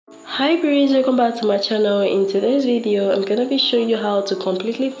Hi beauties, welcome back to my channel. In today's video, I'm gonna be showing you how to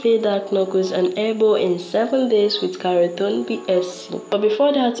completely fade dark knuckles and elbow in 7 days with Carotone B.S.C. But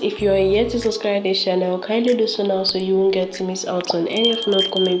before that, if you are yet to subscribe to this channel, kindly do so now so you won't get to miss out on any of my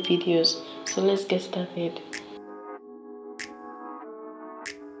upcoming videos. So let's get started.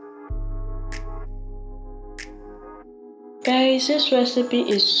 Guys, this recipe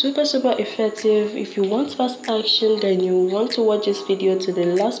is super effective. If you want fast action, then you want to watch this video to the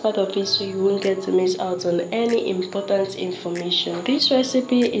last part of it so you won't get to miss out on any important information. This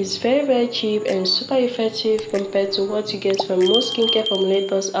recipe is very cheap and super effective compared to what you get from most skincare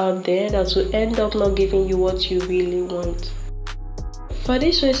formulators out there that will end up not giving you what you really want. For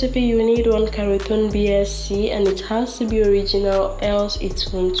this recipe, you need 1 Carotone B.S.C and it has to be original, else it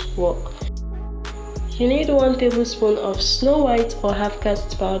won't work. You need 1 tablespoon of Snow White or half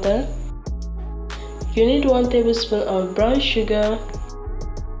caste powder. You need 1 tablespoon of brown sugar.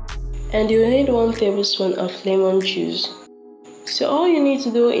 And you need 1 tablespoon of lemon juice. So all you need to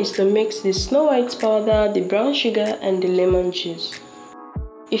do is to mix the Snow White powder, the brown sugar and the lemon juice.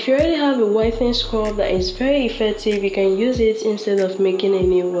 If you already have a whitening scrub that is very effective, you can use it instead of making a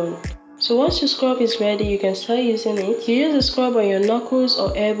new one. So once your scrub is ready, you can start using it. You use the scrub on your knuckles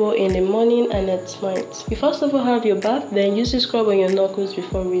or elbow in the morning and at night. You first of all have your bath, then use the scrub on your knuckles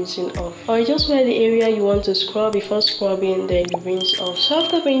before rinsing off. Or just wear the area you want to scrub before scrubbing, then you rinse off. So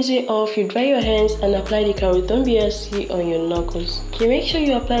after rinsing off, you dry your hands and apply the Carotone B.S.C on your knuckles. You make sure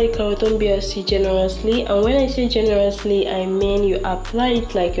you apply the Carotone B.S.C generously, and when I say generously, I mean you apply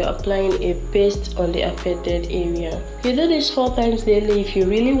it like you're applying a paste on the affected area. You do this 4 times daily if you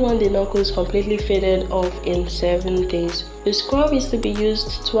really want the knuckles completely faded off in 7 days. The scrub is to be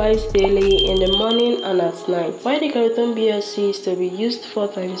used twice daily, in the morning and at night, while the Carotone B.S.C is to be used 4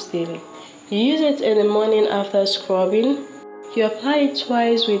 times daily. You use it in the morning after scrubbing, you apply it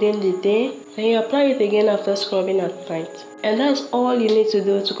twice within the day, then you apply it again after scrubbing at night. And that's all you need to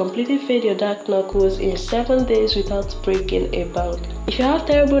do to completely fade your dark knuckles in 7 days without breaking a bank. If you have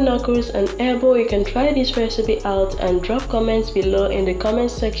terrible knuckles and elbow, you can try this recipe out and drop comments below in the comment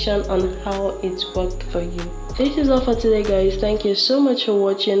section on how it worked for you. This is all for today guys. Thank you so much for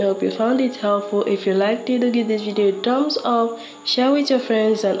watching. I hope you found it helpful. If you liked it, do give this video a thumbs up, share with your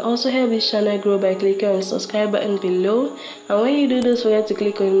friends, and also help this channel grow by clicking on the subscribe button below. And when you do, don't forget to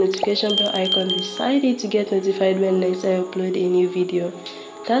click on the notification bell icon beside it to get notified when next I upload a new video.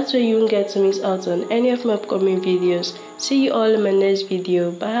 That's way you won't get to miss out on any of my upcoming videos. See you all in my next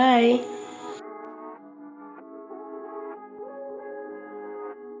video. Bye.